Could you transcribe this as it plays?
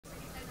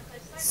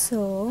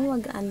So,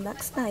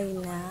 mag-unbox tayo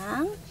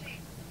ng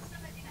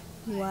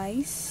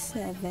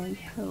Y7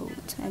 Pro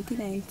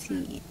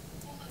 2019.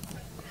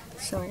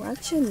 So,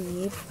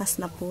 actually, bukas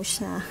na po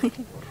siya.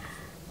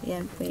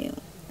 Ayan po yung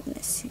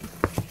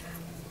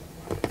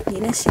hindi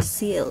na siya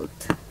sealed.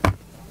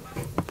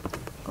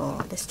 Oh,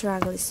 the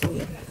struggle is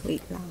real.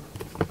 Wait lang.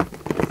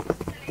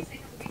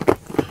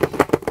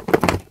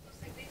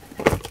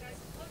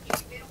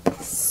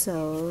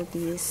 So,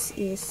 this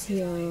is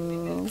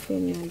yung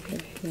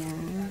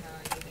pinaglagyan.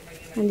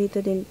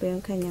 Nandito din po yung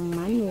kanyang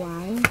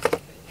manual.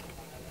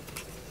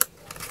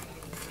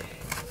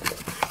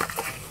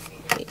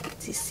 Okay,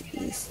 this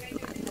is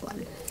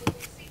manual.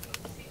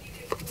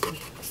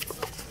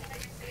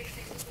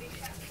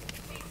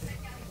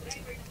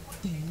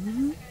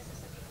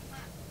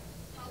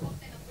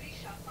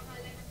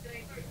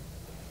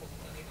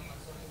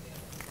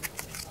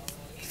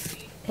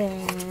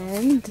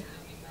 And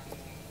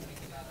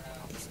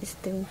this is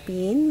the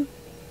pin.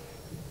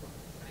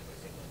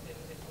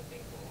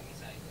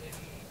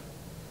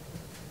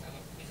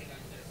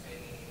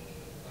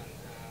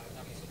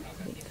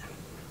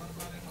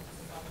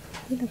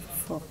 Hindi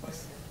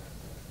nag-focus.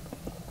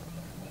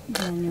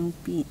 Yan yung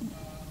pin.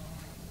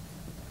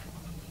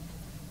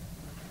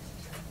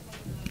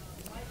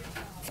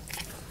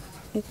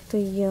 Ito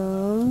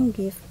yung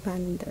gift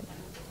bundle.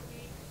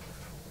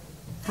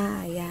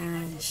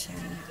 Yan siya.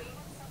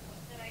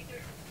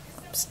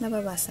 Oops,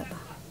 nababasa ba?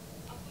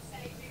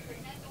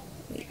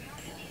 Wait,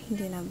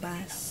 hindi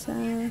nabasa.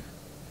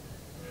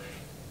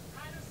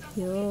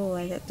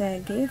 Yun, ito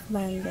gift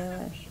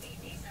bundle.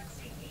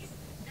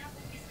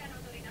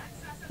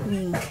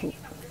 Wing hook.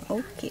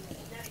 Okay.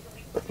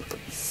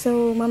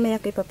 So, mamaya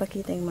ko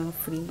ipapakita yung mga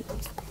free.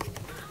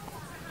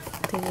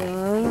 Ito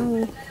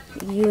yung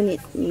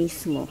unit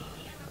mismo.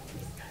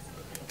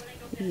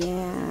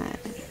 Yan.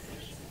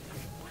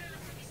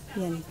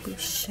 Yan po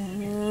siya.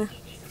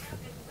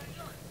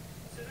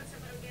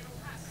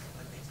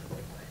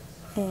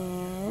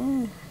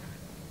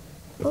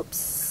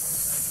 Oops.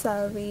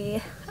 Sorry.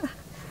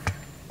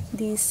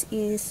 This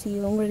is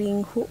yung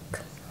ring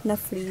hook na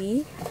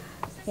free.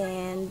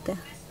 And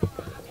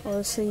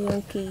also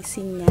yung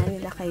casing niya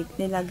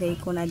nilagay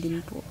ko na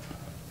din po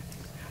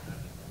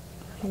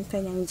yung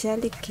kanyang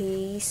jelly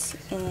case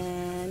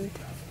and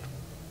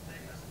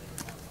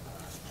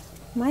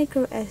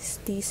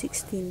microSD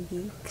 16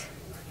 gig,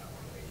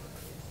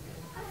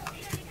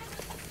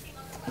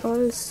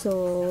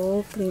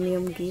 also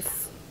premium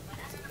gift.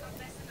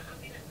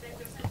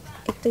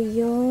 Ito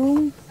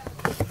yung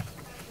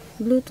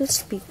Bluetooth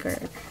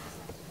speaker.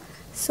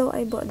 So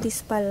I bought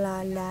this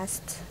pala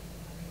last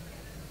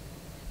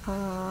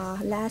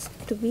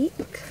week,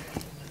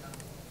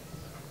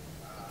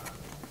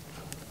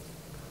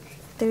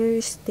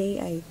 Thursday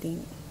I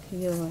think.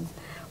 Yun,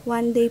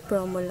 1 day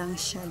promo lang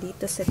siya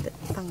dito sa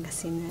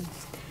Pangasinan.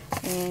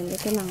 And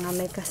ito na nga,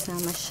 may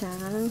kasama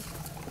siyang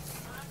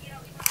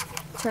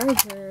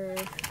charger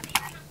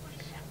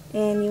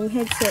and yung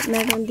headset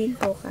meron din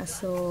po,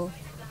 kaso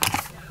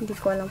hindi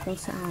ko alam kung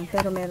saan,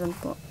 pero meron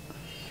po.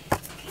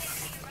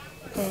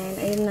 And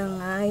ayun na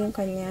nga yung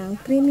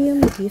kanyang premium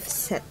gift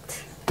set.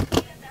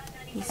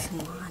 This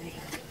one.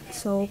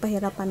 So,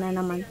 pahirapan na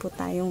naman po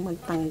tayong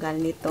magtanggal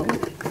nito.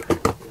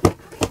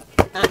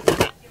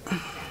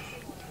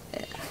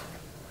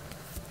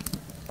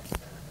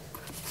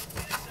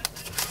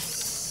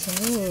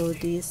 So,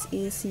 this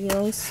is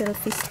yung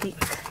selfie stick.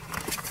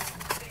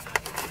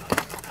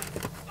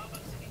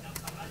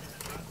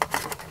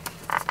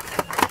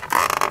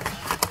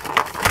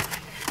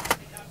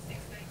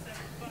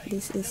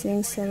 This is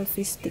yung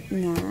selfie stick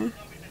niya.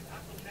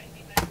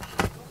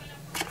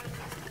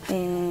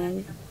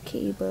 And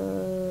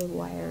cable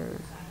wire.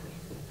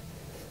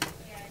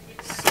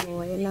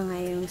 So, ayun na nga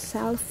yung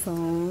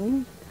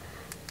cellphone.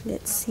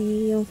 Let's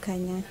see yung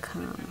kanyang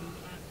cam.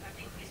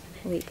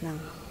 Wait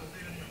lang.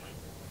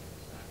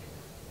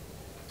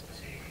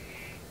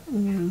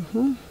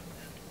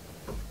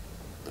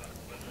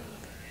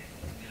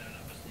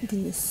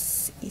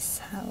 This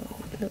is how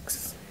it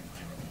looks.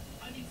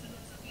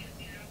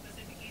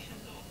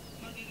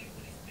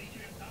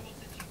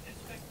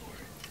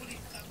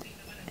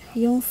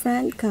 Yung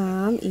front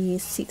cam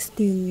is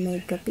 16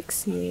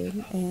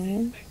 megapixel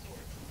and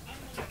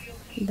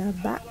the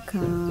back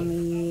cam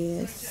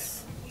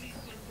is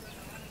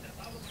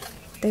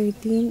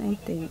 13 I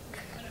think.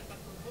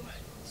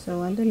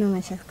 So, ando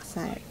naman siya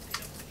sa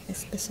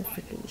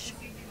specification.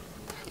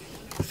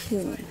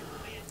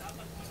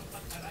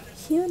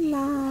 Yun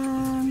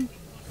lang.